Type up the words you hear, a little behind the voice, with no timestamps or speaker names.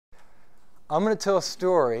I'm going to tell a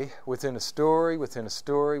story within a story, within a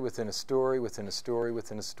story, within a story, within a story,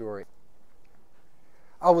 within a story.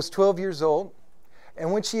 I was 12 years old,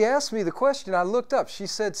 and when she asked me the question, I looked up. She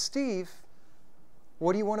said, "Steve,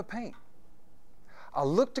 what do you want to paint?" I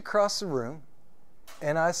looked across the room,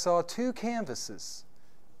 and I saw two canvases,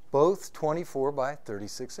 both 24 by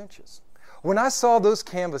 36 inches. When I saw those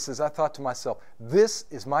canvases, I thought to myself, this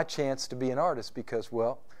is my chance to be an artist because,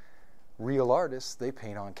 well, real artists, they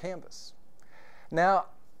paint on canvas. Now,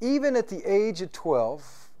 even at the age of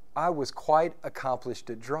 12, I was quite accomplished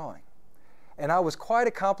at drawing. And I was quite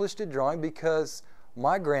accomplished at drawing because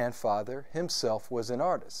my grandfather himself was an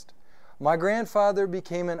artist. My grandfather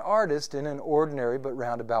became an artist in an ordinary but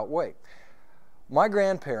roundabout way. My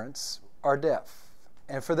grandparents are deaf.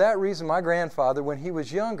 And for that reason, my grandfather, when he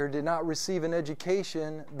was younger, did not receive an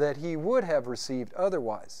education that he would have received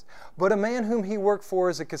otherwise. But a man whom he worked for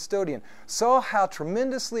as a custodian saw how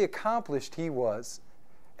tremendously accomplished he was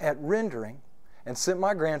at rendering and sent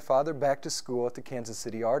my grandfather back to school at the Kansas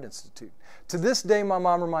City Art Institute. To this day, my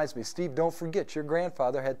mom reminds me, "Steve, don't forget your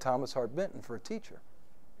grandfather had Thomas Hart Benton for a teacher."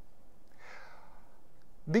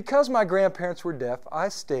 Because my grandparents were deaf, I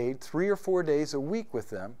stayed 3 or 4 days a week with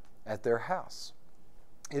them at their house.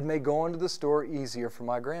 It made going to the store easier for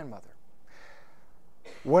my grandmother.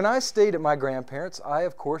 When I stayed at my grandparents', I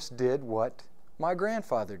of course did what my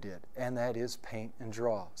grandfather did, and that is paint and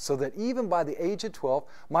draw. So that even by the age of 12,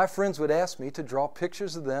 my friends would ask me to draw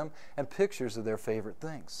pictures of them and pictures of their favorite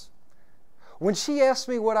things. When she asked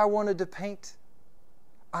me what I wanted to paint,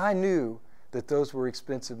 I knew that those were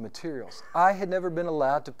expensive materials. I had never been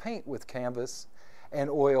allowed to paint with canvas and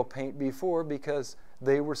oil paint before because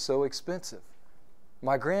they were so expensive.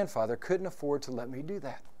 My grandfather couldn't afford to let me do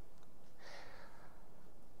that.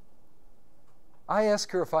 I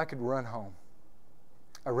asked her if I could run home.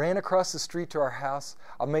 I ran across the street to our house.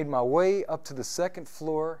 I made my way up to the second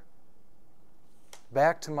floor,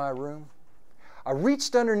 back to my room. I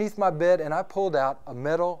reached underneath my bed and I pulled out a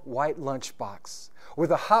metal white lunchbox with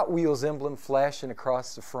a Hot Wheels emblem flashing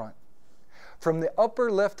across the front. From the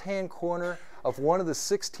upper left-hand corner of one of the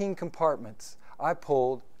 16 compartments, I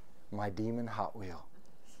pulled my Demon Hot Wheel.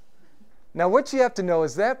 Now what you have to know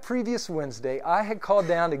is that previous Wednesday, I had called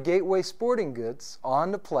down to Gateway Sporting Goods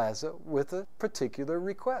on the plaza with a particular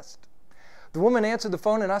request. The woman answered the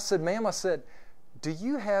phone and I said, "Ma'am," I said, "do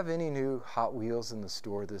you have any new Hot Wheels in the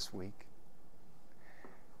store this week?"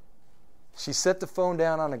 She set the phone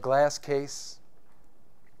down on a glass case.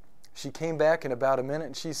 She came back in about a minute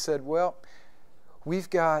and she said, "Well, we've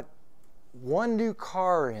got one new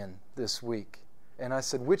car in this week." And I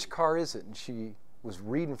said, "Which car is it?" And she was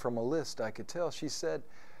reading from a list, I could tell. She said,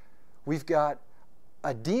 "We've got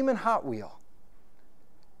a Demon Hot Wheel."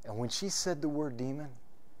 And when she said the word demon,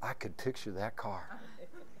 I could picture that car.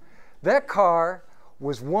 That car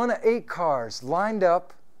was one of 8 cars lined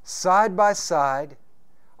up side by side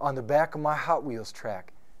on the back of my Hot Wheels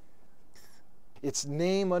track. Its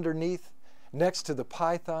name underneath, next to the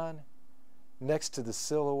Python, next to the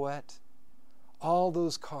Silhouette, all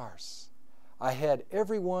those cars. I had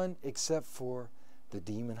every one except for the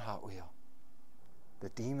Demon Hot Wheel. The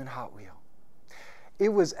Demon Hot Wheel. It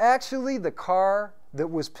was actually the car that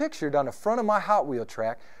was pictured on the front of my Hot Wheel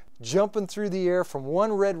track, jumping through the air from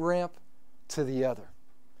one red ramp to the other.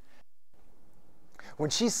 When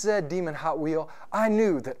she said Demon Hot Wheel, I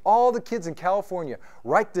knew that all the kids in California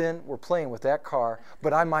right then were playing with that car,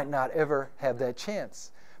 but I might not ever have that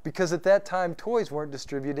chance because at that time toys weren't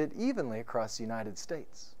distributed evenly across the United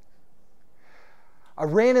States. I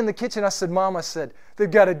ran in the kitchen. I said, "Mom," I said, "they've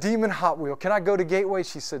got a Demon Hot Wheel. Can I go to Gateway?"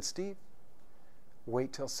 She said, "Steve,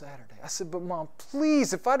 wait till Saturday." I said, "But Mom,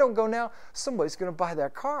 please, if I don't go now, somebody's going to buy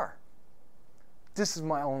that car. This is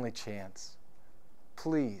my only chance.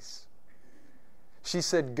 Please." She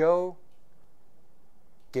said, "Go.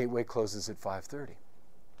 Gateway closes at 5:30.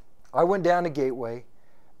 I went down to Gateway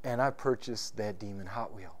and I purchased that Demon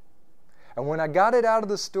Hot Wheel. And when I got it out of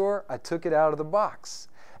the store, I took it out of the box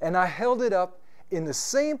and I held it up in the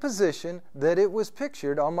same position that it was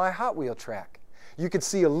pictured on my Hot Wheel track. You could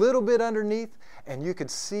see a little bit underneath and you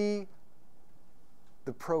could see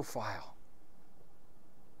the profile.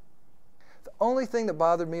 The only thing that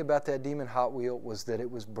bothered me about that Demon Hot Wheel was that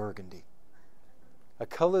it was burgundy. A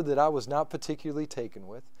color that I was not particularly taken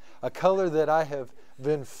with. A color that I have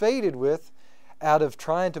been faded with out of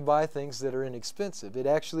trying to buy things that are inexpensive. It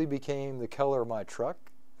actually became the color of my truck.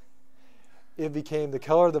 It became the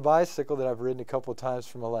color of the bicycle that I've ridden a couple of times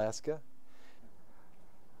from Alaska.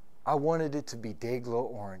 I wanted it to be Day-Glow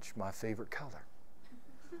Orange, my favorite color.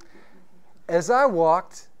 As I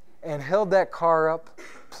walked and held that car up,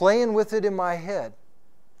 playing with it in my head,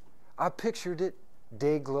 I pictured it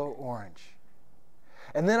day-glow orange.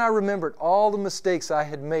 And then I remembered all the mistakes I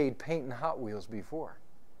had made painting Hot Wheels before.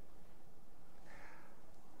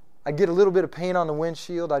 I'd get a little bit of paint on the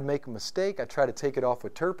windshield, I'd make a mistake, I'd try to take it off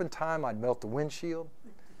with turpentine, I'd melt the windshield.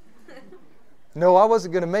 No, I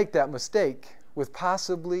wasn't going to make that mistake with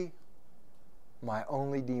possibly my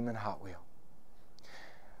only demon Hot Wheel.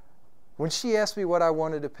 When she asked me what I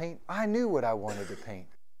wanted to paint, I knew what I wanted to paint.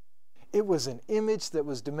 It was an image that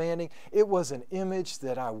was demanding. It was an image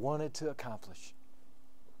that I wanted to accomplish.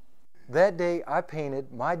 That day, I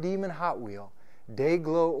painted my demon Hot Wheel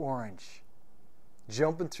day-glow orange,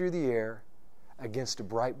 jumping through the air against a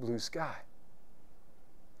bright blue sky.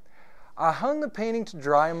 I hung the painting to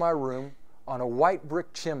dry in my room on a white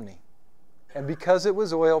brick chimney, and because it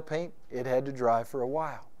was oil paint, it had to dry for a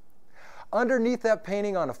while. Underneath that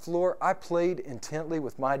painting on the floor, I played intently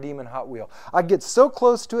with my demon Hot Wheel. I'd get so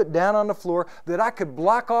close to it down on the floor that I could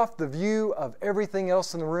block off the view of everything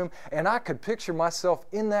else in the room, and I could picture myself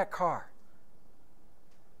in that car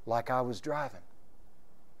like I was driving.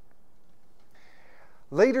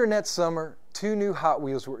 Later in that summer, 2 new Hot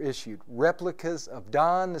Wheels were issued, replicas of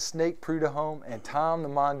Don the Snake Prudhomme and Tom the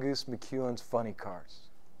Mongoose McEwen's funny cars.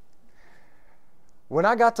 When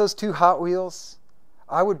I got those 2 Hot Wheels,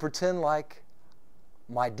 I would pretend like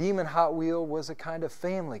my demon Hot Wheel was a kind of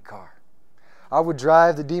family car. I would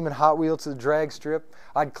drive the demon Hot Wheel to the drag strip.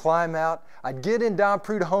 I'd climb out. I'd get in Don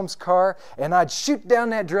Prudhomme's car, and I'd shoot down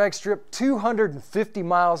that drag strip 250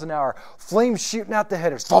 miles an hour, flames shooting out the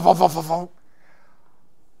headers.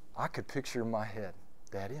 I could picture in my head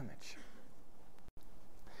that image.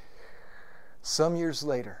 Some years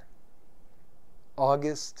later,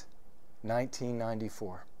 August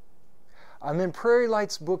 1994, I'm in Prairie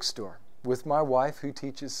Lights bookstore with my wife who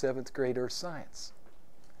teaches 7th grade earth science.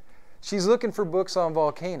 She's looking for books on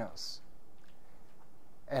volcanoes,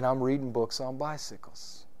 and I'm reading books on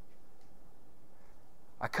bicycles.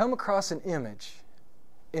 I come across an image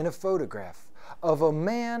in a photograph of a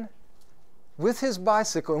man with his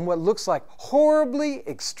bicycle in what looks like horribly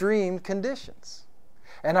extreme conditions.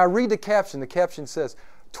 And I read the caption. The caption says,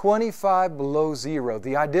 25 below zero,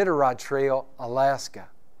 the Iditarod Trail, Alaska.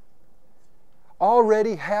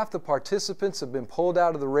 Already half the participants have been pulled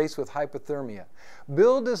out of the race with hypothermia.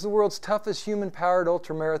 Billed as the world's toughest human-powered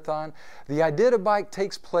ultramarathon, the Iditabike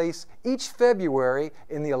takes place each February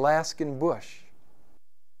in the Alaskan bush.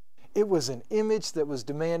 It was an image that was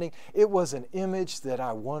demanding. It was an image that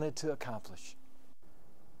I wanted to accomplish.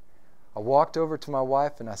 I walked over to my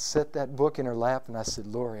wife and I set that book in her lap and I said,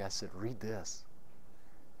 Lori, I said, read this.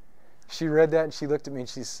 She read that and she looked at me and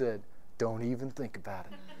she said, don't even think about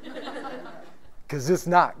it. Because it's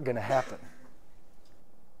not going to happen.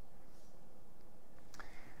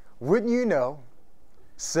 Wouldn't you know,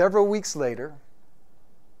 several weeks later,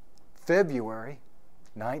 February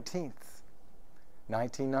 19th,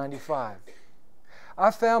 1995,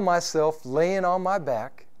 I found myself laying on my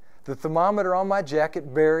back, the thermometer on my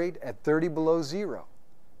jacket buried at 30 below zero.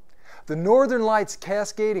 The northern lights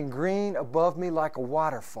cascading green above me like a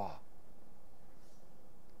waterfall.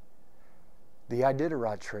 The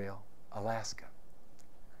Iditarod Trail, Alaska.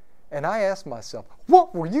 And I asked myself,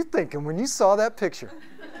 what were you thinking when you saw that picture?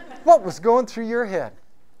 What was going through your head?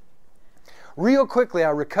 Real quickly, I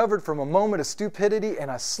recovered from a moment of stupidity and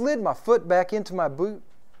I slid my foot back into my boot.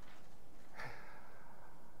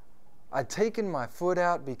 I'd taken my foot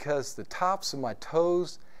out because the tops of my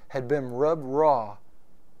toes had been rubbed raw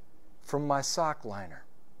from my sock liner.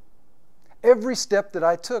 Every step that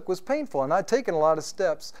I took was painful, and I'd taken a lot of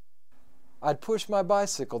steps. I'd pushed my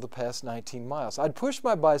bicycle the past 19 miles. I'd pushed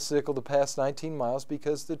my bicycle the past 19 miles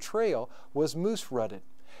because the trail was moose-rutted.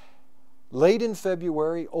 Late in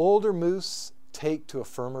February, older moose take to a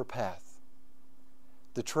firmer path.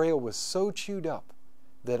 The trail was so chewed up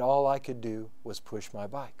that all I could do was push my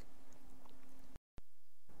bike.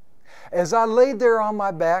 As I laid there on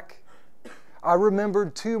my back, I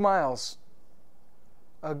remembered 2 miles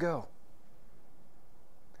ago.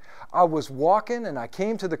 I was walking and I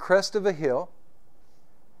came to the crest of a hill.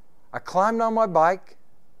 I climbed on my bike,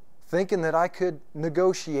 thinking that I could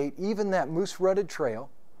negotiate even that moose-rutted trail.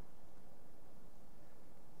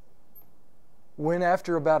 When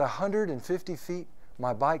after about 150 feet,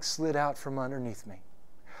 my bike slid out from underneath me.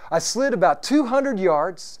 I slid about 200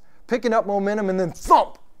 yards, picking up momentum, and then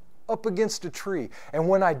thump up against a tree. And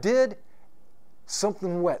when I did,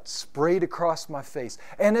 something wet sprayed across my face.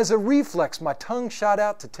 And as a reflex, my tongue shot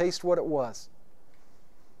out to taste what it was.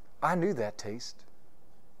 I knew that taste.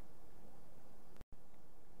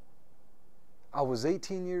 I was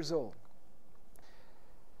 18 years old.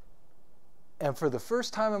 And for the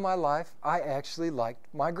first time in my life, I actually liked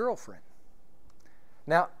my girlfriend.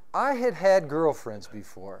 Now, I had had girlfriends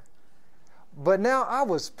before, but now I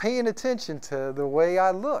was paying attention to the way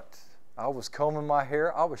I looked. I was combing my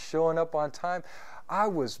hair. I was showing up on time. I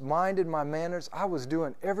was minding my manners. I was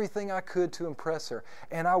doing everything I could to impress her.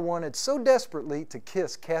 And I wanted so desperately to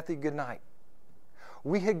kiss Kathy goodnight.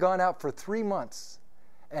 We had gone out for 3 months,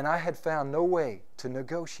 and I had found no way to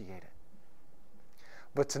negotiate it.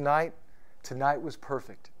 But tonight was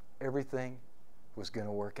perfect. Everything was going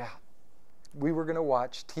to work out. We were going to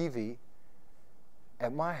watch TV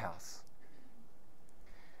at my house.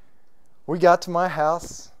 We got to my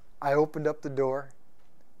house. I opened up the door,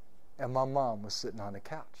 and my mom was sitting on the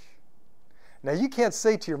couch. Now, you can't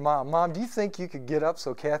say to your mom, "Mom, do you think you could get up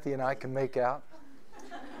so Kathy and I can make out?"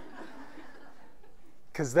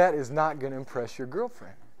 Because that is not going to impress your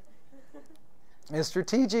girlfriend. And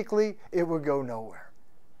strategically, it would go nowhere.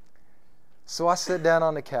 So I sat down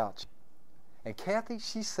on the couch. And Kathy,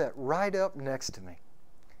 she sat right up next to me.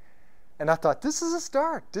 And I thought, this is a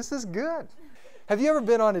start. This is good. Have you ever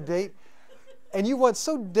been on a date and you want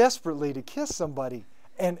so desperately to kiss somebody,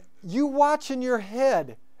 and you watch in your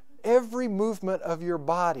head every movement of your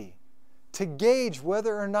body to gauge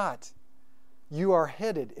whether or not you are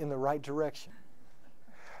headed in the right direction?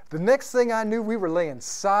 The next thing I knew, we were laying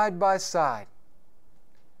side by side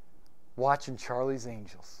watching Charlie's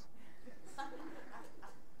Angels.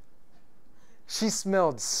 She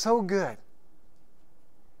smelled so good,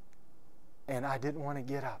 and I didn't want to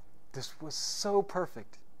get up. This was so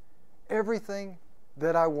perfect. Everything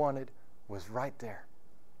that I wanted was right there.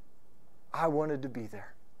 I wanted to be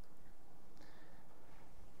there.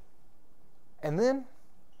 And then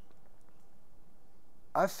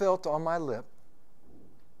I felt on my lip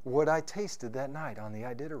what I tasted that night on the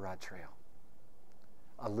Iditarod Trail.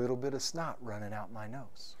 A little bit of snot running out my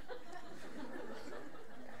nose.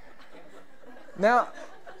 Now,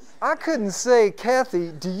 I couldn't say,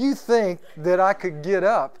 "Kathy, do you think that I could get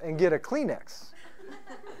up and get a Kleenex?"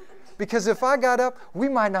 Because if I got up, we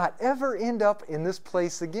might not ever end up in this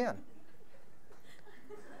place again.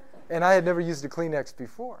 And I had never used a Kleenex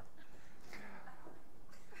before.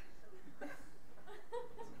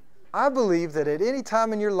 I believe that at any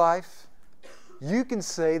time in your life, you can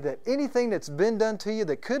say that anything that's been done to you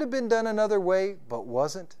that could have been done another way but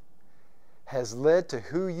wasn't, has led to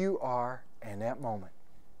who you are in that moment.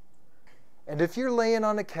 And if you're laying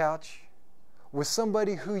on the couch with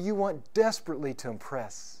somebody who you want desperately to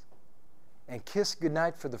impress and kiss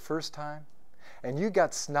goodnight for the first time, and you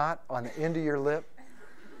got snot on the end of your lip,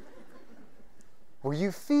 will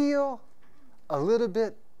you feel a little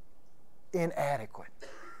bit inadequate?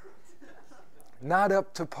 Not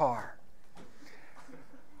up to par.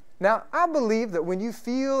 Now, I believe that when you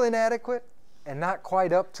feel inadequate and not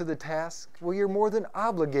quite up to the task, well, you're more than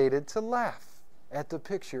obligated to laugh at the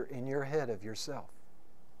picture in your head of yourself.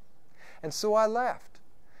 And so I laughed.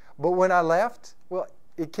 But when I laughed, well,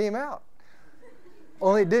 it came out.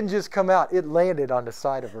 Only it didn't just come out, it landed on the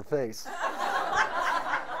side of her face.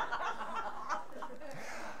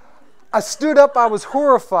 I stood up, I was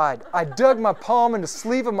horrified. I dug my palm in the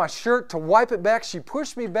sleeve of my shirt to wipe it back. She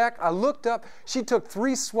pushed me back. I looked up. She took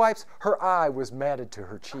 3 swipes. Her eye was matted to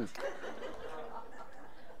her cheek.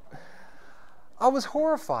 I was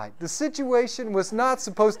horrified. The situation was not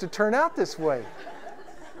supposed to turn out this way.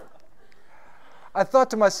 I thought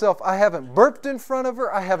to myself, I haven't burped in front of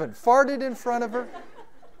her. I haven't farted in front of her.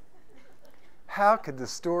 How could the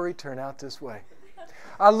story turn out this way?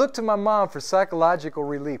 I looked to my mom for psychological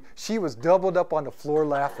relief. She was doubled up on the floor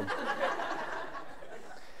laughing.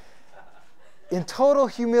 In total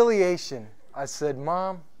humiliation, I said,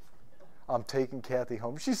 "Mom, I'm taking Kathy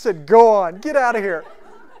home." She said, "Go on, get out of here."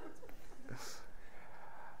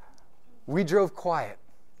 We drove quiet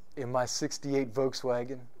in my '68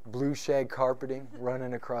 Volkswagen, blue shag carpeting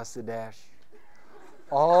running across the dash,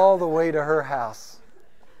 all the way to her house.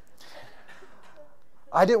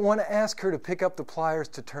 I didn't want to ask her to pick up the pliers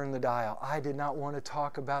to turn the dial. I did not want to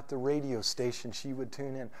talk about the radio station she would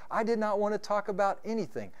tune in. I did not want to talk about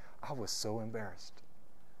anything. I was so embarrassed.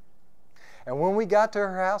 And when we got to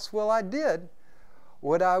her house, well, I did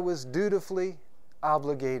what I was dutifully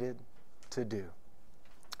obligated to do.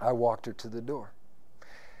 I walked her to the door.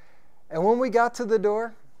 And when we got to the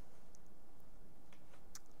door,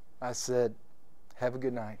 I said, "Have a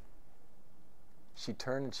good night." She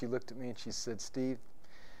turned and she looked at me and she said, "Steve,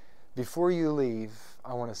 before you leave,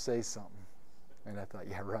 I want to say something." And I thought,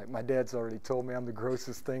 yeah, right. My dad's already told me I'm the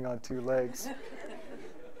grossest thing on 2 legs.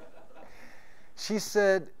 She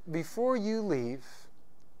said, "Before you leave,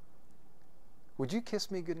 would you kiss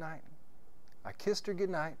me goodnight?" I kissed her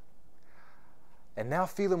goodnight. And now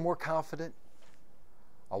feeling more confident,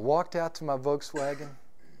 I walked out to my Volkswagen.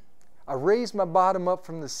 I raised my bottom up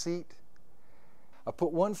from the seat. I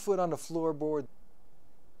put one foot on the floorboard,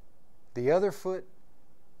 the other foot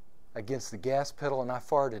against the gas pedal, and I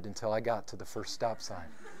farted until I got to the first stop sign.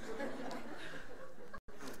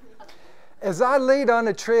 As I laid on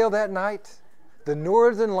the trail that night, the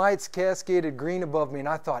northern lights cascaded green above me, and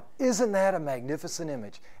I thought, isn't that a magnificent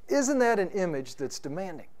image? Isn't that an image that's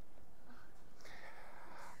demanding?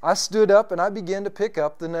 I stood up and I began to pick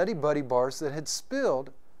up the Nutty Buddy bars that had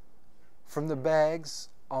spilled from the bags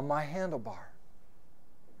on my handlebar.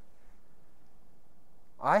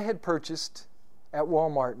 I had purchased at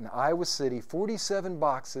Walmart in Iowa City 47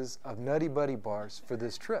 boxes of Nutty Buddy bars for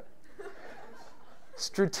this trip,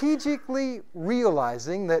 strategically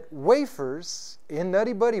realizing that wafers in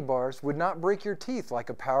Nutty Buddy bars would not break your teeth like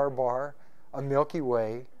a Power bar, a Milky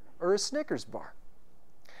Way, or a Snickers bar.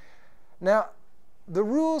 Now, the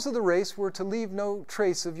rules of the race were to leave no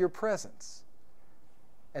trace of your presence.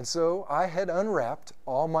 And so I had unwrapped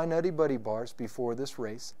all my Nutty Buddy bars before this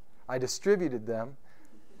race. I distributed them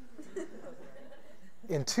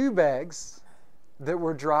in 2 bags that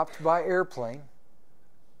were dropped by airplane,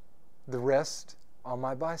 the rest on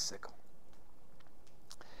my bicycle.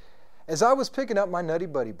 As I was picking up my Nutty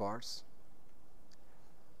Buddy bars,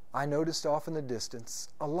 I noticed off in the distance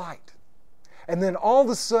a light. And then all of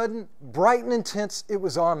a sudden, bright and intense, it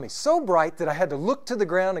was on me. So bright that I had to look to the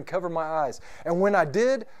ground and cover my eyes. And when I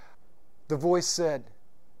did, the voice said,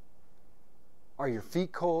 "Are your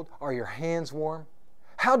feet cold? Are your hands warm?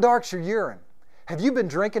 How dark's your urine? Have you been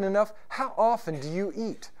drinking enough? How often do you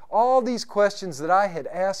eat?" All these questions that I had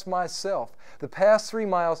asked myself the past 3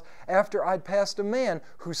 miles after I'd passed a man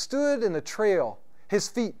who stood in the trail, his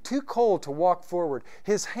feet too cold to walk forward,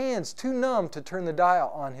 his hands too numb to turn the dial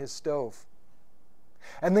on his stove.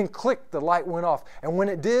 And then click, the light went off. And when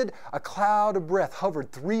it did, a cloud of breath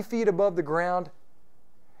hovered 3 feet above the ground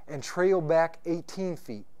and trailed back 18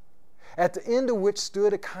 feet, at the end of which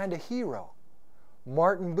stood a kind of hero,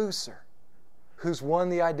 Martin Bucer, who's won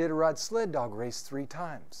the Iditarod sled dog race 3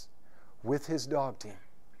 times with his dog team.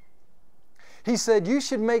 He said, "You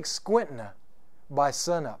should make Squintina by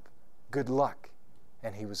sunup. Good luck."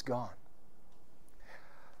 And he was gone.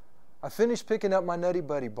 I finished picking up my Nutty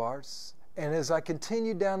Buddy bars, and as I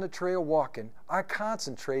continued down the trail walking, I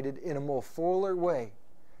concentrated in a more fuller way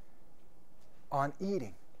on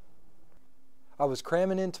eating. I was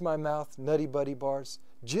cramming into my mouth Nutty Buddy bars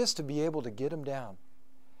just to be able to get them down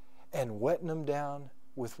and wetting them down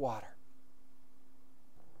with water.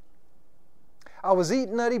 I was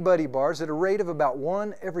eating Nutty Buddy bars at a rate of about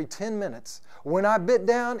 1 every 10 minutes when I bit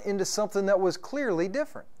down into something that was clearly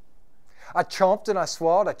different. I chomped and I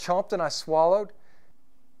swallowed, I chomped and I swallowed.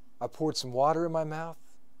 I poured some water in my mouth.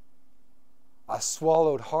 I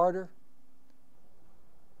swallowed harder.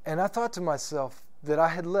 And I thought to myself that I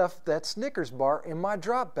had left that Snickers bar in my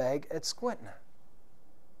drop bag at Squintina.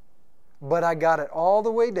 But I got it all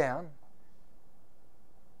the way down,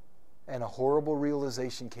 and a horrible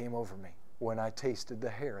realization came over me when I tasted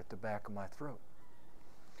the hair at the back of my throat.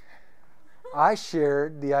 I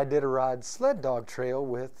shared the Iditarod sled dog trail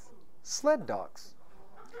with sled dogs.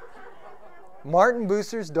 Martin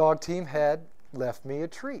Bucer's dog team had left me a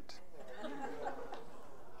treat.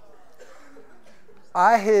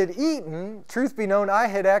 I had eaten, truth be known, I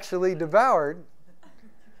had actually devoured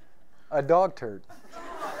a dog turd.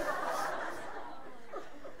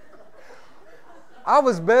 I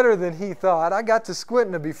was better than he thought. I got to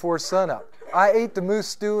Squintina before sunup. I ate the moose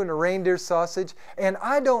stew and the reindeer sausage, and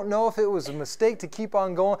I don't know if it was a mistake to keep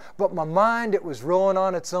on going, but my mind, it was rolling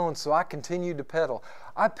on its own, so I continued to pedal.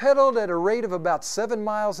 I pedaled at a rate of about 7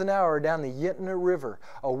 miles an hour down the Yintna River,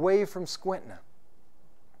 away from Squintina.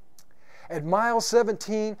 At mile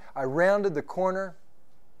 17, I rounded the corner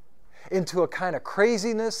into a kind of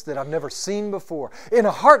craziness that I've never seen before. In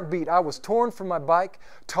a heartbeat, I was torn from my bike,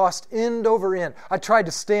 tossed end over end. I tried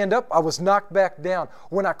to stand up. I was knocked back down.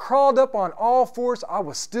 When I crawled up on all fours, I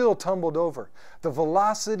was still tumbled over. The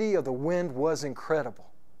velocity of the wind was incredible.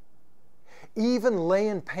 Even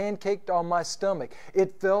laying pancaked on my stomach,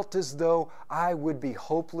 it felt as though I would be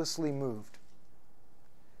hopelessly moved.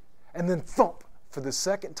 And then thump, for the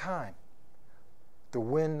second time, the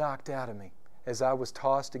wind knocked out of me as I was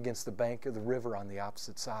tossed against the bank of the river on the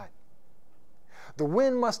opposite side. The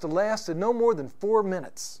wind must have lasted no more than 4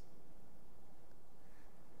 minutes.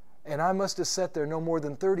 And I must have sat there no more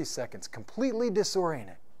than 30 seconds, completely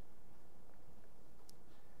disoriented,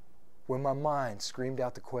 when my mind screamed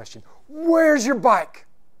out the question, "Where's your bike?"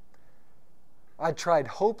 I tried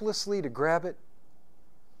hopelessly to grab it,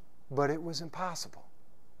 but it was impossible.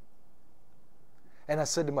 And I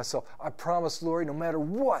said to myself, I promised Lori, no matter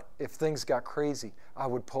what, if things got crazy, I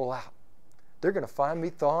would pull out. They're going to find me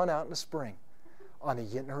thawing out in the spring on the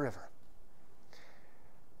Yentna River.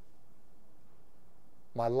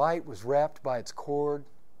 My light was wrapped by its cord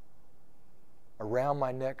around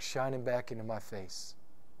my neck, shining back into my face.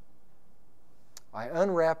 I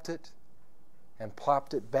unwrapped it and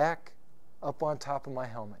plopped it back up on top of my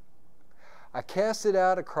helmet. I cast it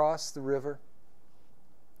out across the river,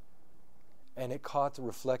 and it caught the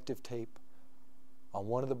reflective tape on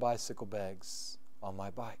one of the bicycle bags on my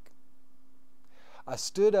bike. I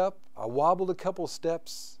stood up, I wobbled a couple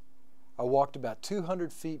steps, I walked about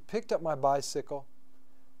 200 feet, picked up my bicycle,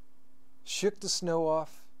 shook the snow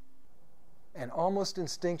off, and almost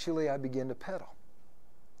instinctually I began to pedal.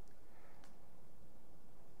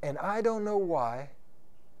 And I don't know why,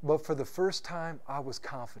 but for the first time I was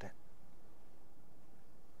confident.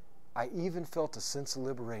 I even felt a sense of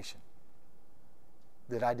liberation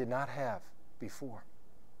that I did not have before.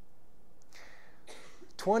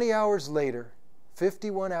 20 hours later,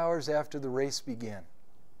 51 hours after the race began,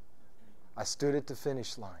 I stood at the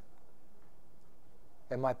finish line,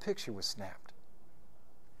 and my picture was snapped.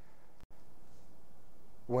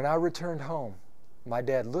 When I returned home, my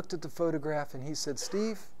dad looked at the photograph and he said,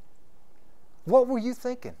 "Steve, what were you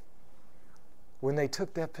thinking when they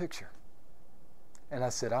took that picture?" And I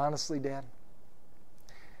said, "Honestly, Dad,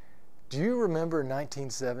 do you remember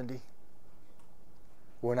 1970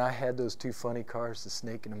 when I had those two funny cars, the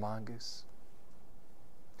Snake and the Mongoose?"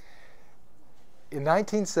 In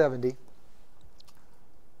 1970,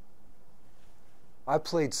 I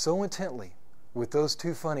played so intently with those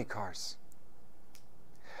two funny cars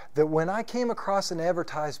that when I came across an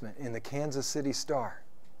advertisement in the Kansas City Star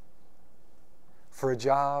for a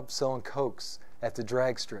job selling Cokes at the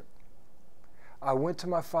drag strip, I went to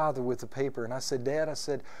my father with the paper and I said, "Dad," I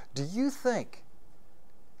said, "do you think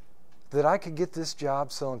that I could get this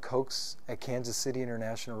job selling Cokes at Kansas City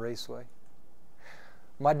International Raceway?"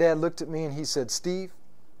 My dad looked at me and he said, "Steve,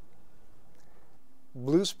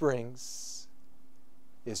 Blue Springs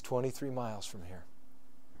is 23 miles from here.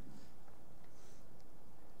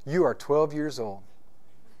 You are 12 years old.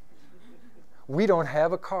 We don't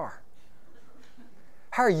have a car.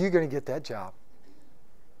 How are you going to get that job?"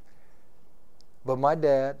 But my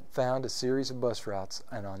dad found a series of bus routes,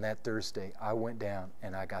 and on that Thursday, I went down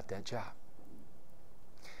and I got that job.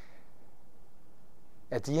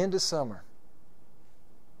 At the end of summer,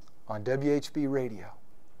 on WHB radio,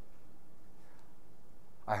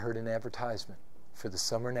 I heard an advertisement for the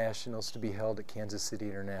Summer Nationals to be held at Kansas City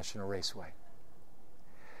International Raceway.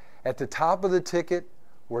 At the top of the ticket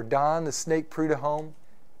were Don the Snake Prudhomme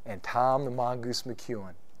and Tom the Mongoose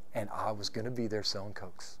McEwen, and I was going to be there selling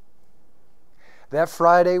Cokes. That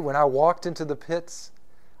Friday, when I walked into the pits,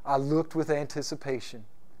 I looked with anticipation.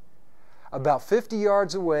 About 50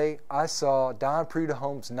 yards away, I saw Don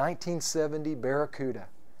Prudhomme's 1970 Barracuda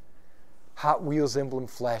Hot Wheels emblem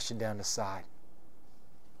flashing down the side.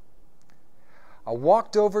 I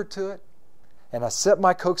walked over to it, and I set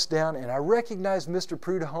my Cokes down, and I recognized Mr.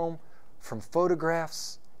 Prudhomme from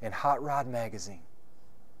photographs in Hot Rod magazine.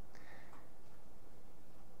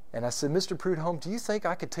 And I said, "Mr. Prudhomme, do you think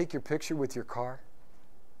I could take your picture with your car?"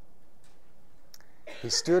 He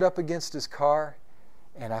stood up against his car,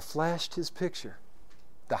 and I flashed his picture,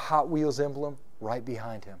 the Hot Wheels emblem right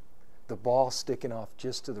behind him, the ball sticking off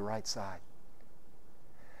just to the right side.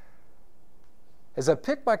 As I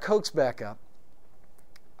picked my Cokes back up,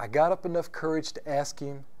 I got up enough courage to ask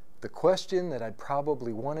him the question that I'd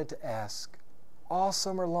probably wanted to ask all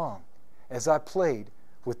summer long as I played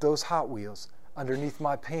with those Hot Wheels underneath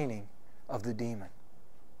my painting of the Demon.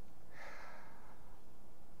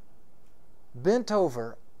 Bent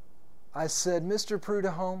over, I said, "Mr.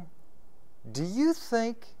 Prudhomme, do you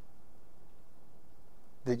think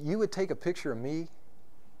that you would take a picture of me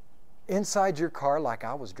inside your car like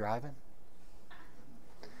I was driving?"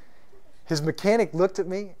 His mechanic looked at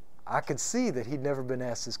me. I could see that he'd never been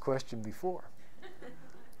asked this question before.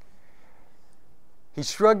 He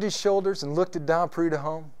shrugged his shoulders and looked at Don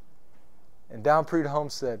Prudhomme, and Don Prudhomme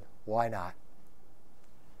said, "Why not?"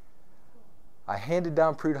 I handed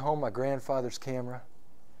Don Prudhomme my grandfather's camera,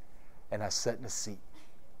 and I sat in a seat.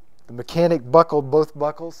 The mechanic buckled both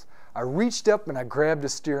buckles. I reached up and I grabbed the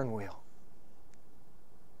steering wheel.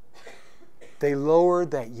 They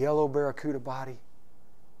lowered that yellow Barracuda body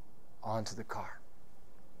onto the car,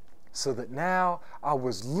 so that now I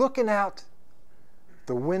was looking out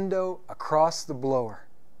the window across the blower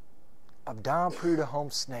of Don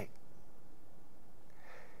Prudhomme's Snake.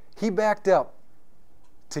 He backed up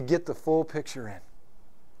to get the full picture in.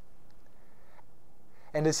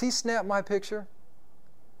 And as he snapped my picture,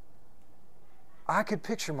 I could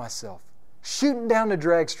picture myself shooting down the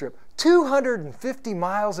drag strip 250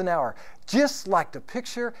 miles an hour, just like the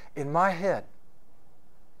picture in my head.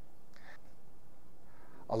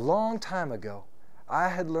 A long time ago, I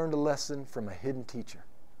had learned a lesson from a hidden teacher.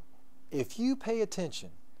 If you pay attention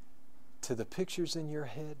to the pictures in your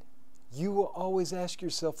head, you will always ask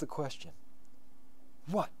yourself the question,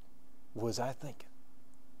 what was I thinking?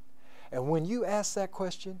 And when you ask that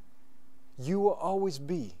question, you will always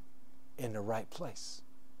be in the right place.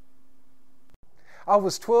 I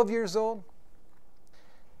was 12 years old,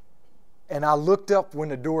 and I looked up when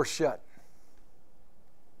the door shut.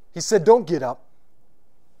 He said, "Don't get up."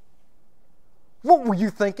 What were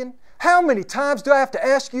you thinking? How many times do I have to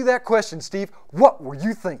ask you that question, Steve? What were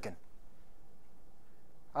you thinking?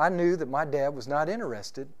 I knew that my dad was not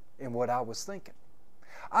interested in what I was thinking.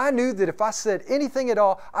 I knew that if I said anything at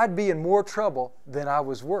all, I'd be in more trouble than I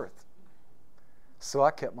was worth. So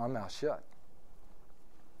I kept my mouth shut.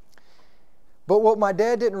 But what my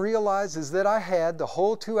dad didn't realize is that I had, the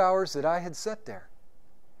whole 2 hours that I had sat there,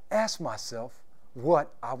 asked myself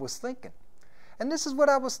what I was thinking. And this is what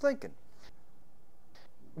I was thinking.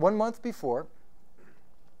 1 month before,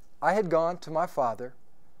 I had gone to my father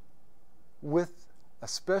with a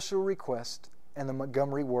special request and the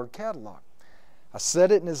Montgomery Ward catalog. I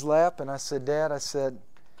set it in his lap and I said, "Dad," I said,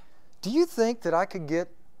 "do you think that I could get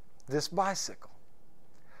this bicycle?"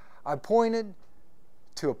 I pointed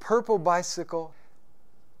to a purple bicycle,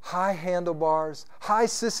 high handlebars, high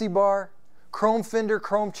sissy bar, chrome fender,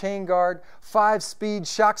 chrome chain guard, 5-speed,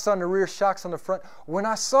 shocks on the rear, shocks on the front. When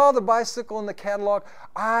I saw the bicycle in the catalog,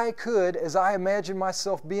 I could, as I imagined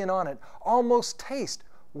myself being on it, almost taste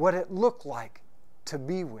what it looked like to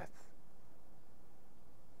be with.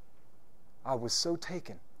 I was so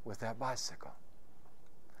taken with that bicycle.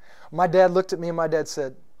 My dad looked at me and my dad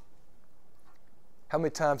said, "How many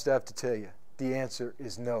times do I have to tell you? The answer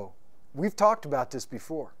is no. We've talked about this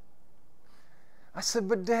before." I said,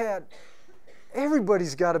 "But Dad,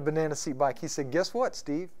 everybody's got a banana seat bike." He said, "Guess what,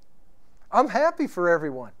 Steve? I'm happy for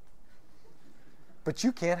everyone. But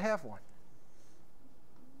you can't have one.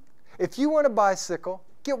 If you want a bicycle,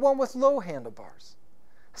 get one with low handlebars."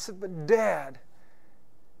 I said, "But Dad,"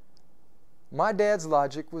 my dad's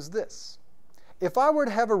logic was this. If I were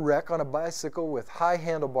to have a wreck on a bicycle with high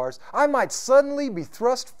handlebars, I might suddenly be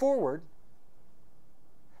thrust forward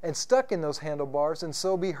and stuck in those handlebars and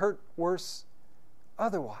so be hurt worse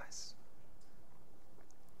otherwise.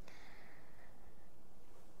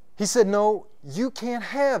 He said, "No, you can't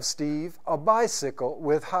have, Steve, a bicycle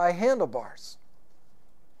with high handlebars."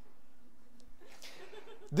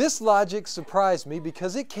 This logic surprised me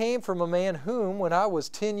because it came from a man whom, when I was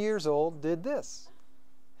 10 years old, did this.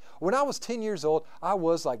 When I was 10 years old, I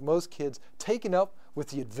was, like most kids, taken up with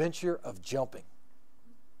the adventure of jumping.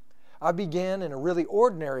 I began in a really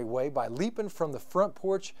ordinary way by leaping from the front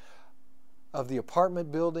porch of the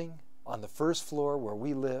apartment building on the first floor where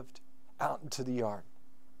we lived out into the yard.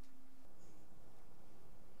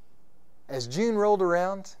 As June rolled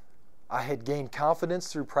around, I had gained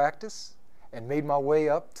confidence through practice and made my way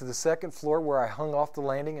up to the second floor where I hung off the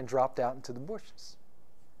landing and dropped out into the bushes.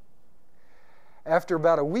 After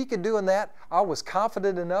about a week of doing that, I was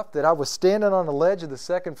confident enough that I was standing on the ledge of the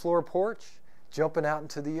second floor porch, jumping out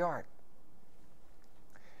into the yard.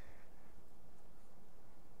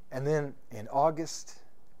 And then in August,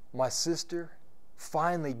 my sister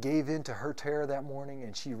finally gave in to her terror that morning,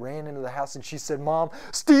 and she ran into the house and she said, "Mom,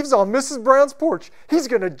 Steve's on Mrs. Brown's porch. He's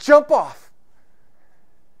going to jump off."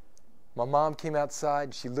 My mom came outside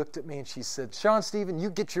and she looked at me and she said, "Sean Stephen, you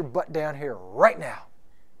get your butt down here right now."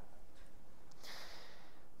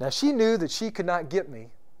 Now she knew that she could not get me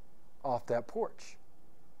off that porch.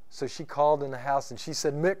 So she called in the house and she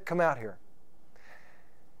said, "Mick, come out here."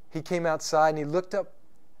 He came outside and he looked up,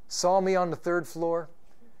 saw me on the third floor,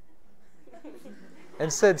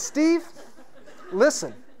 and said, "Steve,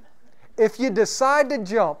 listen, if you decide to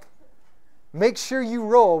jump, make sure you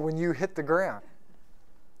roll when you hit the ground."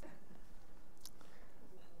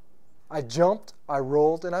 I jumped, I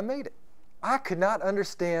rolled, and I made it. I could not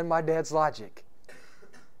understand my dad's logic.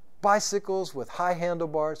 Bicycles with high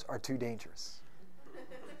handlebars are too dangerous.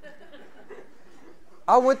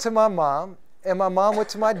 I went to my mom, and my mom went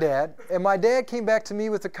to my dad, and my dad came back to me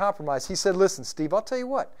with a compromise. He said, "Listen, Steve, I'll tell you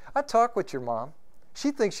what. I talked with your mom.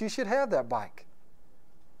 She thinks you should have that bike.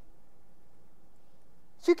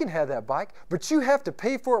 You can have that bike, but you have to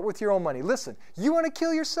pay for it with your own money. Listen, you want to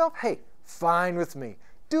kill yourself? Hey, fine with me.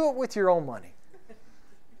 Do it with your own money."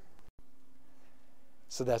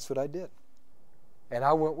 So that's what I did. And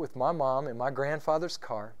I went with my mom in my grandfather's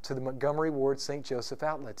car to the Montgomery Ward St. Joseph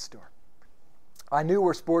outlet store. I knew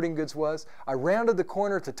where Sporting Goods was. I rounded the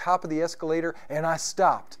corner at the top of the escalator and I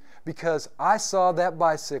stopped because I saw that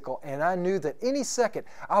bicycle and I knew that any second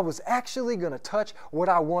I was actually going to touch what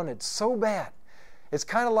I wanted so bad. It's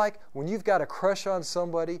kind of like when you've got a crush on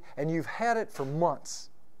somebody and you've had it for months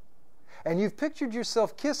and you've pictured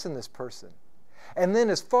yourself kissing this person. And then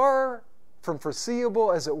as far from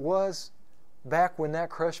foreseeable as it was back when that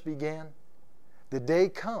crush began, the day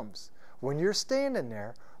comes when you're standing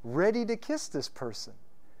there ready to kiss this person.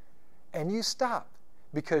 And you stop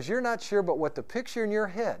because you're not sure but what the picture in your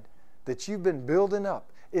head that you've been building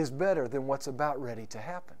up is better than what's about ready to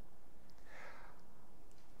happen.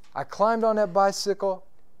 I climbed on that bicycle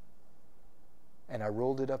and I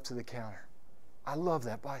rolled it up to the counter. I love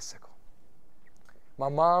that bicycle. My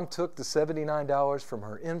mom took the $79 from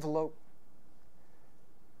her envelope.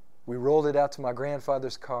 We rolled it out to my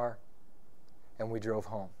grandfather's car and we drove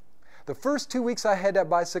home. The first 2 weeks I had that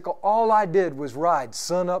bicycle, all I did was ride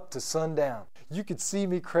sun up to sundown. You could see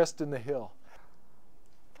me cresting the hill.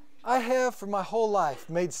 I have for my whole life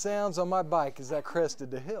made sounds on my bike as I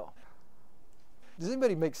crested the hill. Does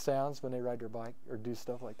anybody make sounds when they ride their bike or do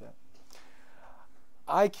stuff like that?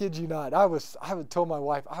 I kid you not. I told my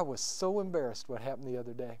wife I was so embarrassed what happened the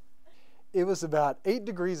other day. It was about 8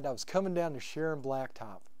 degrees and I was coming down to Sharon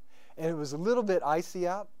Blacktop. And it was a little bit icy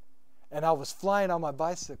out and I was flying on my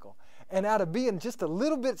bicycle. And out of being just a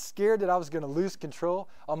little bit scared that I was going to lose control,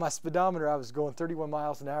 on my speedometer I was going 31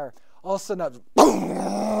 miles an hour. All of a sudden I was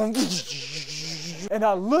and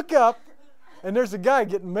I look up and there's a guy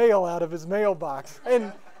getting mail out of his mailbox.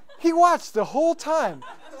 And he watched the whole time.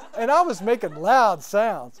 And I was making loud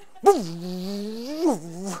sounds.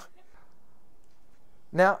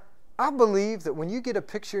 Now, I believe that when you get a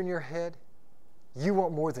picture in your head, you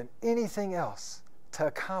want more than anything else to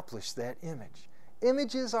accomplish that image.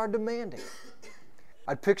 Images are demanding.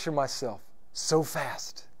 I'd picture myself so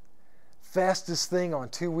fast. Fastest thing on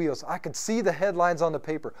 2 wheels. I could see the headlines on the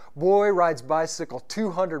paper. Boy rides bicycle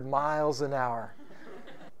 200 miles an hour.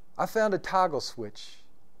 I found a toggle switch.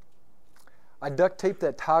 I duct taped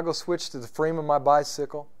that toggle switch to the frame of my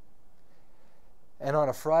bicycle. And on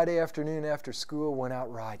a Friday afternoon after school, went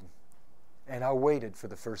out riding. And I waited for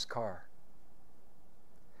the first car.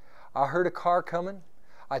 I heard a car coming.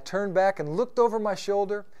 I turned back and looked over my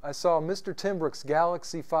shoulder. I saw Mr. Timbrook's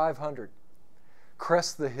Galaxy 500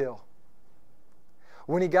 crest the hill.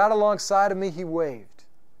 When he got alongside of me, he waved.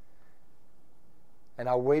 And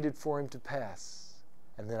I waited for him to pass.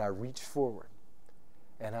 And then I reached forward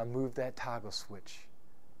and I moved that toggle switch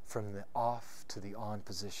from the off to the on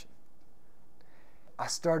position. I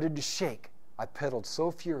started to shake. I pedaled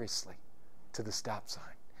so furiously to the stop sign.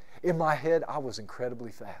 In my head, I was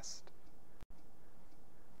incredibly fast.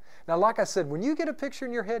 Now, like I said, when you get a picture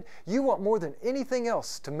in your head, you want more than anything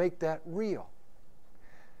else to make that real.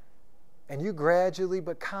 And you gradually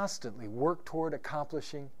but constantly work toward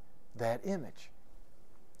accomplishing that image.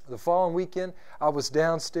 The following weekend, I was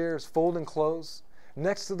downstairs folding clothes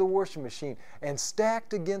next to the washing machine, and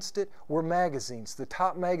stacked against it were magazines. The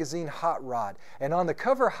top magazine, Hot Rod. And on the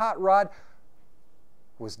cover of Hot Rod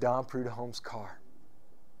was Don Prudhomme's car.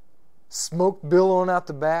 Smoke billowing out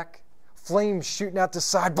the back, flames shooting out the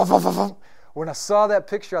side. When I saw that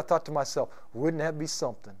picture, I thought to myself, wouldn't that be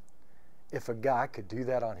something if a guy could do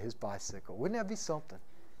that on his bicycle? Wouldn't that be something?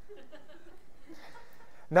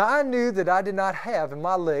 Now, I knew that I did not have in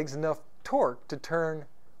my legs enough torque to turn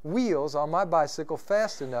wheels on my bicycle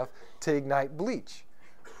fast enough to ignite bleach,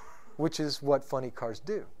 which is what funny cars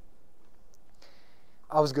do.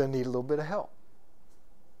 I was going to need a little bit of help.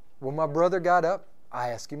 When my brother got up, I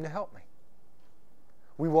asked him to help me.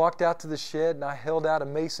 We walked out to the shed and I held out a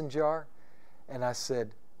mason jar and I said,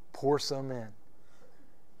 pour some in.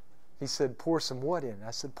 He said, pour some what in? I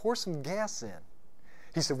said, pour some gas in.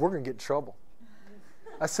 He said, we're going to get in trouble.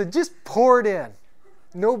 I said, just pour it in.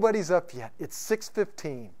 Nobody's up yet. It's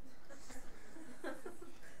 6:15.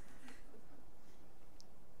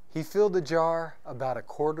 He filled the jar about a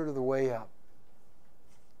quarter of the way up.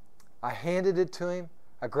 I handed it to him.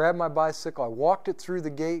 I grabbed my bicycle. I walked it through the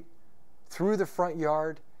gate, through the front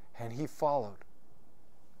yard, and he followed.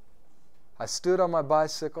 I stood on my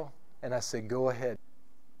bicycle and I said, go ahead.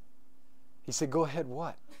 He said, go ahead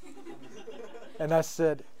what? And I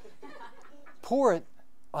said, pour it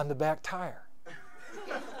on the back tire.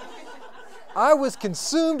 I was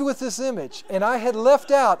consumed with this image, and I had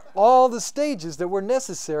left out all the stages that were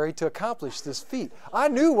necessary to accomplish this feat. I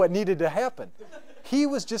knew what needed to happen. He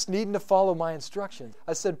was just needing to follow my instructions.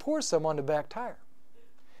 I said, pour some on the back tire.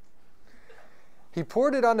 He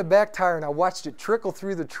poured it on the back tire, and I watched it trickle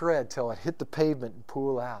through the tread till it hit the pavement and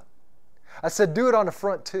pool out. I said, do it on the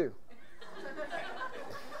front too.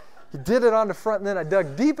 He did it on the front, and then I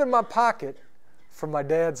dug deep in my pocket for my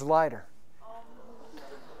dad's lighter.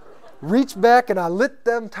 Reached back and I lit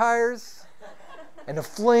them tires, and the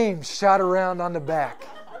flames shot around on the back.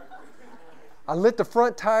 I lit the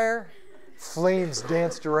front tire, flames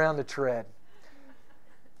danced around the tread.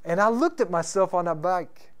 And I looked at myself on that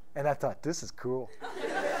bike, and I thought, this is cool.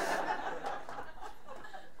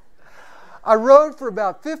 I rode for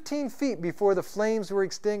about 15 feet before the flames were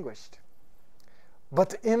extinguished. But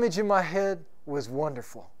the image in my head was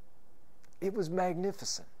wonderful. It was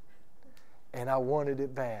magnificent. And I wanted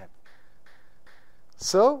it bad.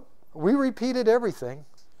 So we repeated everything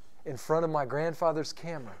in front of my grandfather's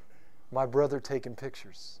camera, my brother taking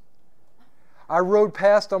pictures. I rode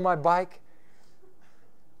past on my bike,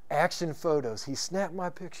 action photos. He snapped my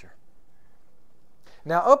picture.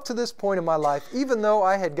 Now, up to this point in my life, even though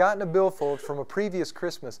I had gotten a billfold from a previous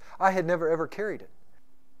Christmas, I had never ever carried it.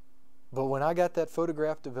 But when I got that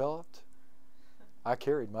photograph developed, I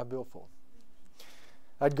carried my billfold.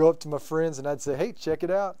 I'd go up to my friends and I'd say, hey, check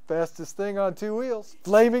it out. Fastest thing on 2 wheels.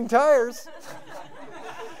 Flaming tires.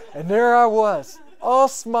 And there I was, all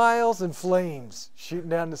smiles and flames shooting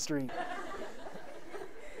down the street.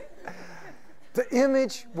 The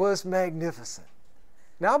image was magnificent.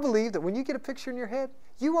 Now I believe that when you get a picture in your head,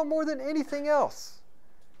 you want more than anything else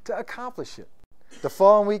to accomplish it. The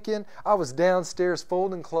following weekend, I was downstairs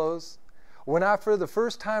folding clothes when I for the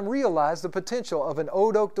first time realized the potential of an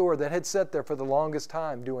old oak door that had sat there for the longest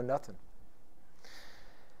time doing nothing.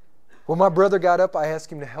 When my brother got up, I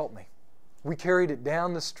asked him to help me. We carried it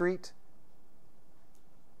down the street,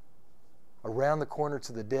 around the corner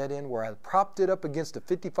to the dead end, where I propped it up against a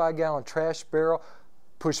 55-gallon trash barrel,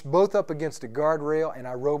 pushed both up against a guardrail, and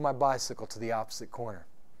I rode my bicycle to the opposite corner.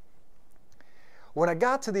 When I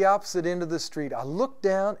got to the opposite end of the street, I looked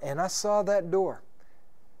down and I saw that door.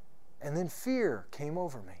 And then fear came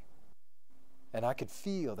over me. And I could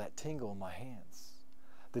feel that tingle in my hands.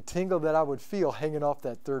 The tingle that I would feel hanging off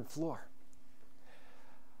that 3rd floor.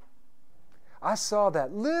 I saw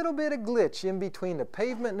that little bit of glitch in between the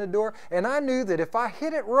pavement and the door, and I knew that if I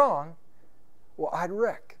hit it wrong, well, I'd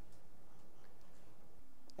wreck.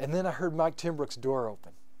 And then I heard Mike Timbrook's door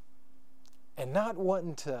open. And not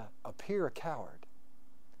wanting to appear a coward,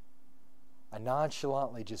 I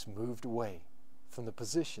nonchalantly just moved away from the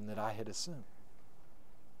position that I had assumed.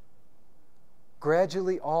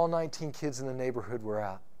 Gradually, all 19 kids in the neighborhood were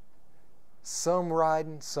out. Some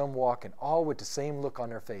riding, some walking, all with the same look on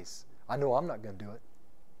their face. I know I'm not going to do it.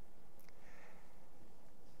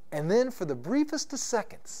 And then for the briefest of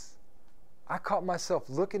seconds, I caught myself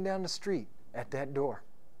looking down the street at that door.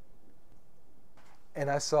 And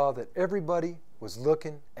I saw that everybody was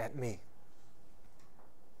looking at me.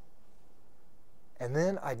 And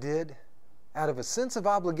then I did, out of a sense of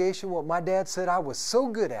obligation, what my dad said I was so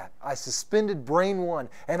good at. I suspended brain one,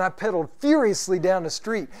 and I pedaled furiously down the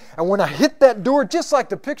street. And when I hit that door, just like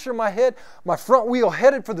the picture in my head, my front wheel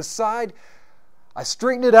headed for the side. I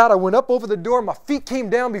straightened it out. I went up over the door. My feet came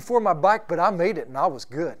down before my bike, but I made it, and I was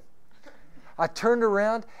good. I turned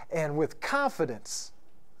around, and with confidence,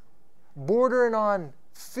 bordering on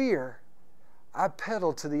fear, I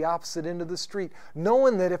pedaled to the opposite end of the street,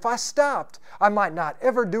 knowing that if I stopped, I might not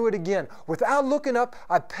ever do it again. Without looking up,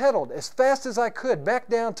 I pedaled as fast as I could back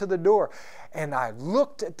down to the door. And I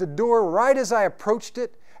looked at the door right as I approached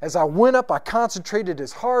it. As I went up, I concentrated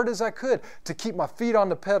as hard as I could to keep my feet on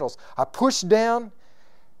the pedals. I pushed down,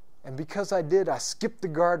 and because I did, I skipped the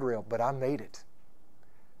guardrail, but I made it.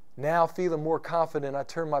 Now, feeling more confident, I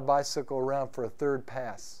turned my bicycle around for a 3rd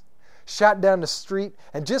pass. Shot down the street,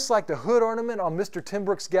 and just like the hood ornament on Mr.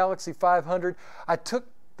 Timbrook's Galaxy 500, I took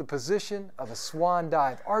the position of a swan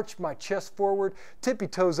dive, arched my chest forward, tippy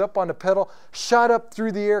toes up on the pedal, shot up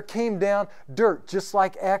through the air, came down, dirt, just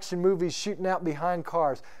like action movies shooting out behind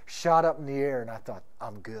cars, shot up in the air, and I thought,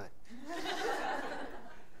 I'm good.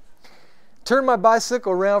 Turned my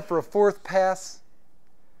bicycle around for a 4th pass.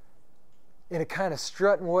 In a kind of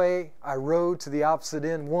strutting way, I rode to the opposite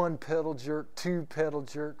end, 1 pedal jerk, 2 pedal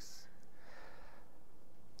jerks.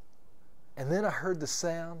 And then I heard the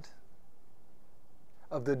sound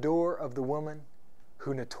of the door of the woman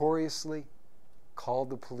who notoriously called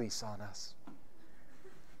the police on us.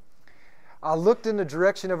 I looked in the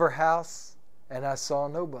direction of her house, and I saw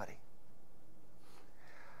nobody.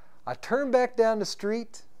 I turned back down the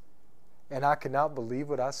street, and I could not believe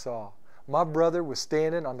what I saw. My brother was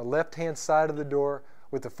standing on the left-hand side of the door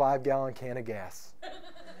with a 5-gallon can of gas.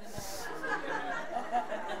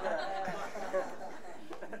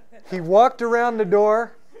 He walked around the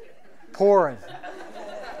door, pouring.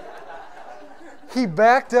 He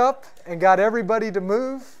backed up and got everybody to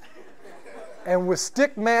move. and with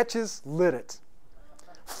stick matches lit it.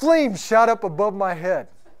 Flames shot up above my head.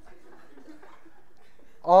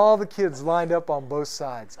 All the kids lined up on both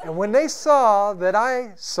sides. And when they saw that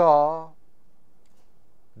I saw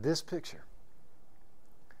this picture,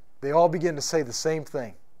 they all began to say the same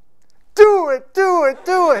thing. Do it, do it,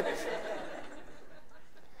 do it.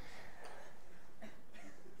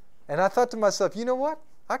 And I thought to myself, you know what?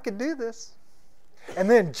 I could do this. And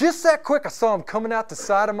then just that quick, I saw him coming out the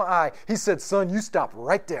side of my eye. He said, son, you stop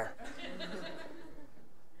right there.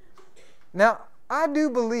 Now, I do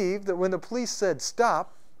believe that when the police said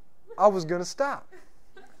stop, I was going to stop.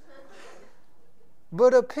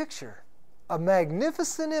 But a picture, a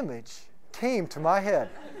magnificent image, came to my head.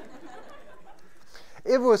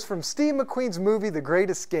 It was from Steve McQueen's movie, The Great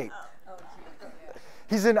Escape.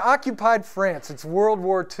 He's in occupied France. It's World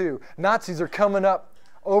War II. Nazis are coming up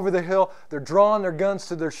over the hill. They're drawing their guns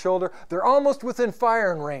to their shoulder. They're almost within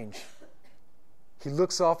firing range. He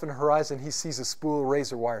looks off in the horizon. He sees a spool of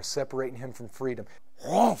razor wire separating him from freedom.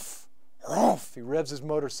 Rumph, rumph. He revs his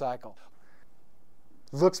motorcycle.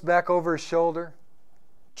 Looks back over his shoulder.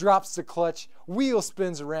 Drops the clutch. Wheel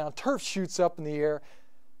spins around. Turf shoots up in the air.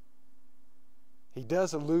 He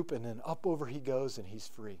does a loop, and then up over he goes, and he's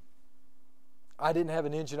free. I didn't have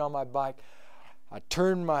an engine on my bike. I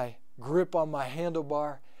turned my grip on my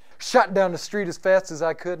handlebar, shot down the street as fast as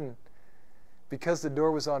I could, and because the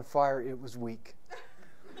door was on fire, it was weak.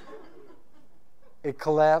 It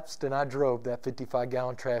collapsed, and I drove that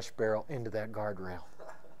 55-gallon trash barrel into that guardrail.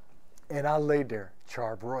 And I laid there,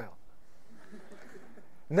 charbroiled.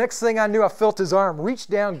 Next thing I knew, I felt his arm reach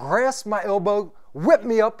down, grasp my elbow, whip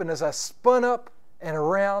me up, and as I spun up and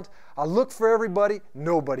around, I looked for everybody,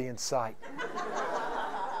 nobody in sight.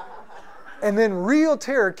 And then real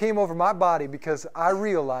terror came over my body because I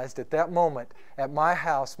realized at that moment at my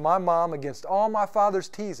house, my mom, against all my father's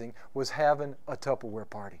teasing, was having a Tupperware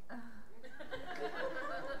party.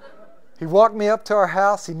 He walked me up to our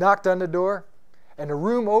house, he knocked on the door, and the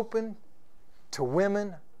room opened to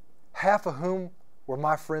women, half of whom were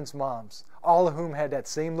my friends' moms, all of whom had that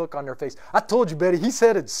same look on their face. I told you, Betty, he's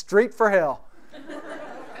headed straight for hell.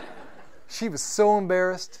 She was so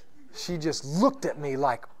embarrassed, she just looked at me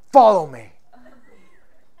like, follow me.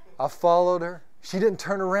 I followed her. She didn't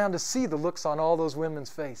turn around to see the looks on all those women's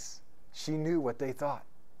faces. She knew what they thought.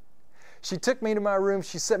 She took me to my room.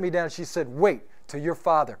 She set me down. She said, wait till your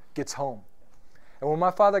father gets home. And when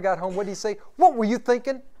my father got home, what did he say? What were you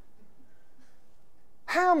thinking?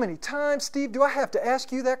 How many times, Steve, do I have to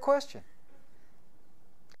ask you that question?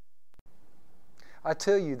 I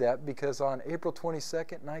tell you that because on April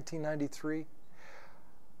 22nd, 1993,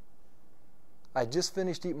 I just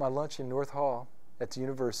finished eating my lunch in North Hall at the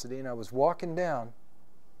university, and I was walking down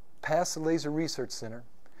past the Laser Research Center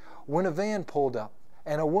when a van pulled up,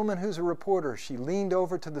 and a woman who's a reporter, she leaned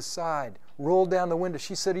over to the side, rolled down the window.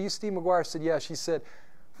 She said, are you Steve McGuire? I said, yeah. She said,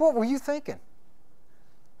 what were you thinking?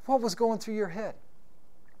 What was going through your head?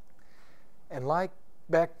 And like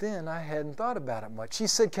back then, I hadn't thought about it much. She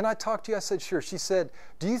said, can I talk to you? I said, sure. She said,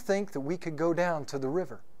 do you think that we could go down to the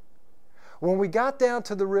river? When we got down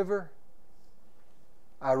to the river,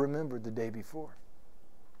 I remembered the day before.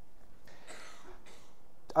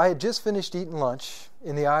 I had just finished eating lunch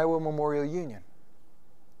in the Iowa Memorial Union.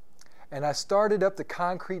 And I started up the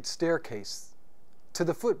concrete staircase to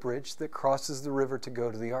the footbridge that crosses the river to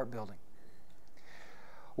go to the art building.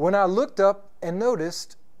 When I looked up and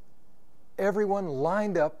noticed everyone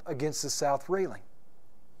lined up against the south railing.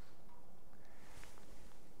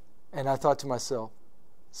 And I thought to myself,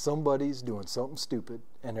 somebody's doing something stupid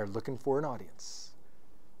and they're looking for an audience.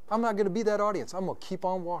 I'm not going to be that audience. I'm going to keep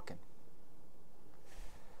on walking.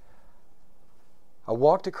 I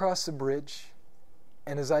walked across the bridge,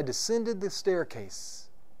 and as I descended the staircase,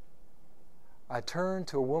 I turned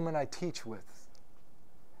to a woman I teach with,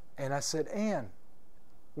 and I said, Ann,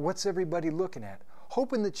 what's everybody looking at?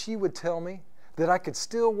 Hoping that she would tell me that I could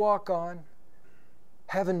still walk on,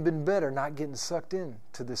 having been better not getting sucked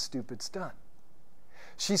into this stupid stunt.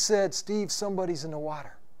 She said, Steve, somebody's in the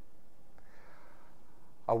water.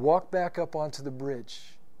 I walked back up onto the bridge,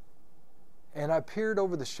 and I peered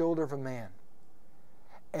over the shoulder of a man.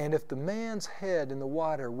 And if the man's head in the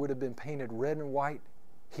water would have been painted red and white,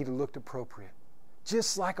 he'd have looked appropriate.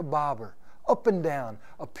 Just like a bobber, up and down,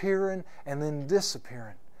 appearing and then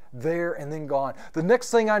disappearing, there and then gone. The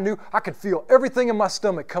next thing I knew, I could feel everything in my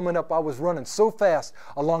stomach coming up. I was running so fast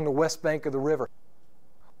along the west bank of the river.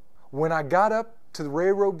 When I got up to the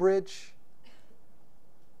railroad bridge,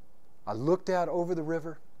 I looked out over the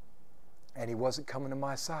river, and he wasn't coming to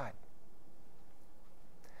my side.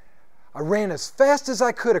 I ran as fast as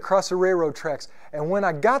I could across the railroad tracks, and when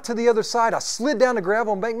I got to the other side, I slid down the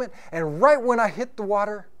gravel embankment, and right when I hit the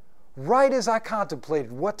water, right as I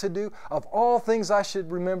contemplated what to do, of all things I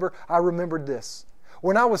should remember, I remembered this.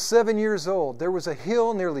 When I was 7 years old, there was a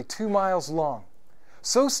hill nearly 2 miles long,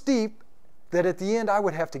 so steep that at the end I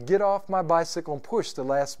would have to get off my bicycle and push the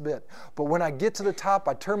last bit. But when I get to the top,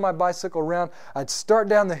 I'd turn my bicycle around, I'd start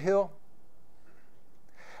down the hill,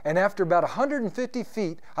 and after about 150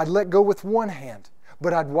 feet, I'd let go with one hand,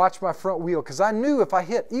 but I'd watch my front wheel because I knew if I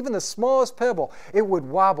hit even the smallest pebble, it would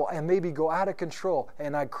wobble and maybe go out of control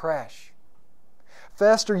and I'd crash.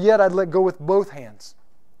 Faster yet, I'd let go with both hands.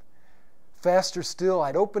 Faster still,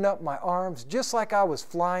 I'd open up my arms just like I was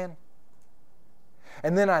flying,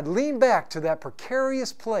 and then I'd lean back to that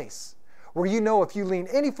precarious place where you know if you lean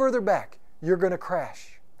any further back, you're going to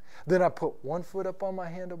crash. Then I'd put one foot up on my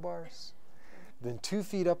handlebars, then 2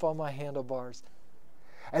 feet up on my handlebars,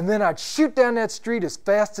 and then I'd shoot down that street as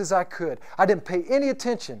fast as I could. I didn't pay any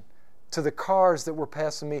attention to the cars that were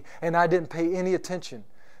passing me, and I didn't pay any attention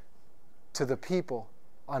to the people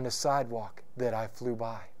on the sidewalk that I flew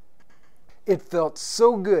by. It felt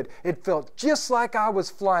so good. It felt just like I was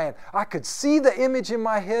flying. I could see the image in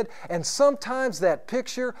my head, and sometimes that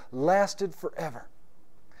picture lasted forever.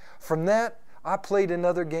 From that, I played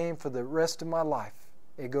another game for the rest of my life.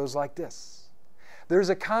 It goes like this. There's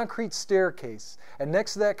a concrete staircase, and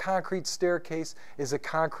next to that concrete staircase is a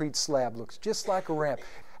concrete slab. Looks just like a ramp,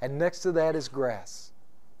 and next to that is grass.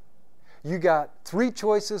 You got 3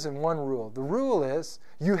 choices and 1 rule. The rule is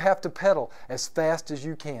you have to pedal as fast as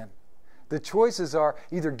you can. The choices are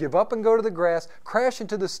either give up and go to the grass, crash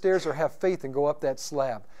into the stairs, or have faith and go up that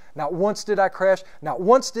slab. Not once did I crash, not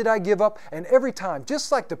once did I give up, and every time, just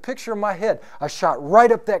like the picture in my head, I shot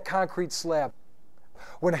right up that concrete slab.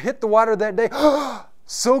 When I hit the water that day,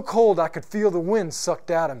 so cold I could feel the wind sucked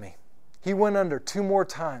out of me. He went under 2 more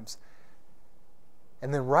times.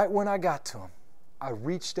 And then right when I got to him, I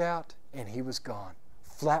reached out and he was gone.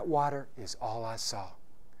 Flat water is all I saw.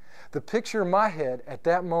 The picture in my head at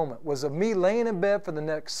that moment was of me laying in bed for the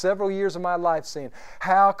next several years of my life saying,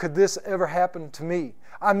 how could this ever happen to me?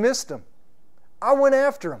 I missed him. I went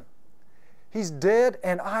after him. He's dead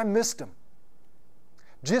and I missed him.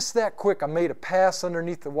 Just that quick, I made a pass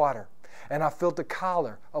underneath the water, and I felt the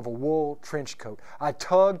collar of a wool trench coat. I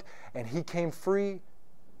tugged, and he came free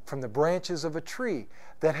from the branches of a tree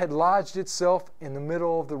that had lodged itself in the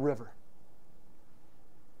middle of the river.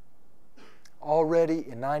 Already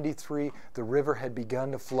in '93, the river had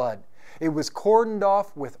begun to flood. It was cordoned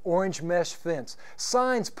off with orange mesh fence,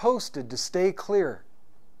 signs posted to stay clear.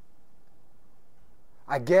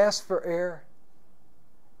 I gasped for air,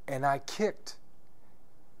 and I kicked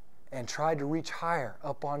and tried to reach higher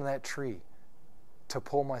up on that tree to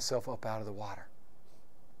pull myself up out of the water.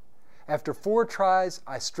 After 4 tries,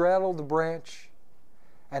 I straddled the branch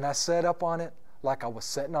and I sat up on it like I was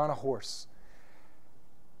sitting on a horse.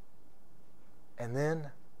 And then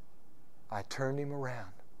I turned him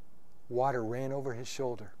around. Water ran over his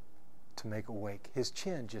shoulder to make a wake, his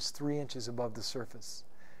chin just 3 inches above the surface.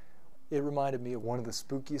 It reminded me of one of the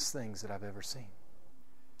spookiest things that I've ever seen.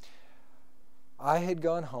 I had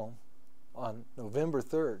gone home on November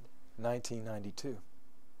 3rd, 1992,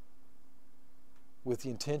 with the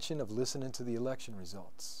intention of listening to the election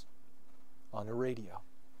results on the radio.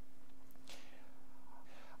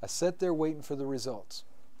 I sat there waiting for the results.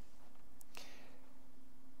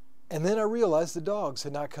 And then I realized the dogs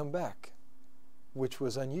had not come back, which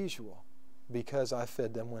was unusual because I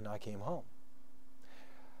fed them when I came home.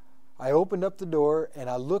 I opened up the door and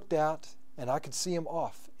I looked out and I could see him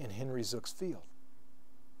off in Henry Zook's field.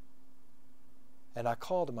 And I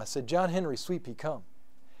called him. I said, John Henry, Sweet Pea, come.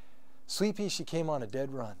 Sweet Pea, she came on a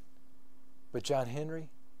dead run. But John Henry,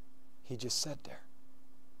 he just sat there.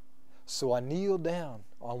 So I kneeled down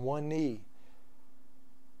on one knee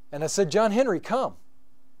and I said, John Henry, come.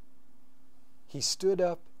 He stood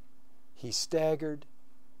up, he staggered,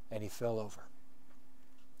 and he fell over.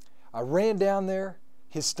 I ran down there.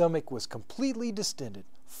 His stomach was completely distended,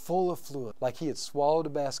 full of fluid, like he had swallowed a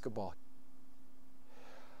basketball.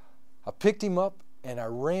 I picked him up and I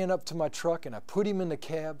ran up to my truck and I put him in the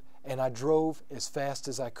cab and I drove as fast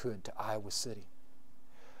as I could to Iowa City.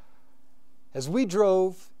 As we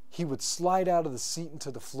drove, he would slide out of the seat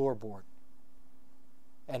into the floorboard.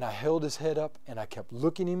 And I held his head up and I kept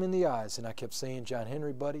looking him in the eyes and I kept saying, John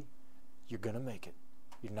Henry, buddy, you're going to make it.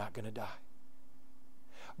 You're not going to die.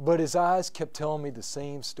 But his eyes kept telling me the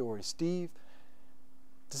same story. Steve,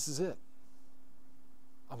 this is it.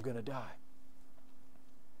 I'm going to die.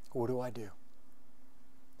 What do I do?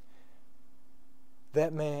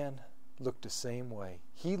 That man looked the same way.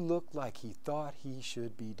 He looked like he thought he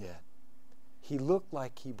should be dead. He looked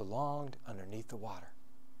like he belonged underneath the water.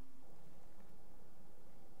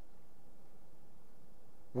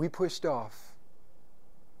 We pushed off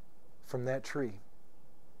from that tree,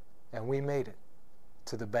 and we made it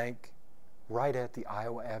to the bank right at the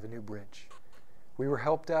Iowa Avenue Bridge. We were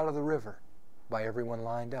helped out of the river by everyone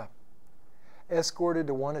lined up, escorted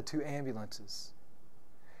to 1 or 2 ambulances.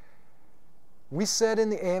 We sat in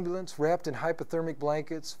the ambulance wrapped in hypothermic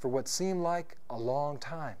blankets for what seemed like a long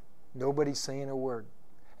time, nobody saying a word.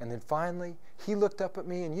 And then finally, he looked up at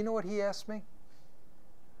me, and you know what he asked me?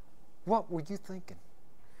 What were you thinking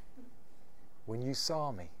when you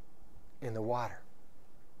saw me in the water?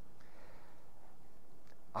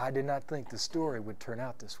 I did not think the story would turn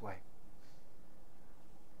out this way.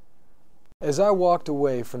 As I walked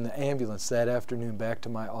away from the ambulance that afternoon back to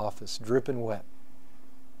my office, dripping wet,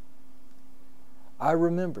 I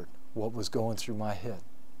remembered what was going through my head,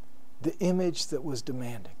 the image that was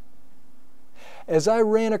demanding. As I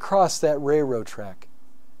ran across that railroad track,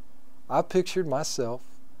 I pictured myself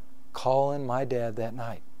calling my dad that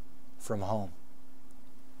night from home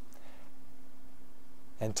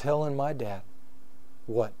and telling my dad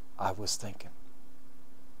what I was thinking.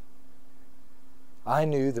 I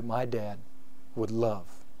knew that my dad would love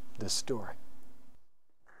this story.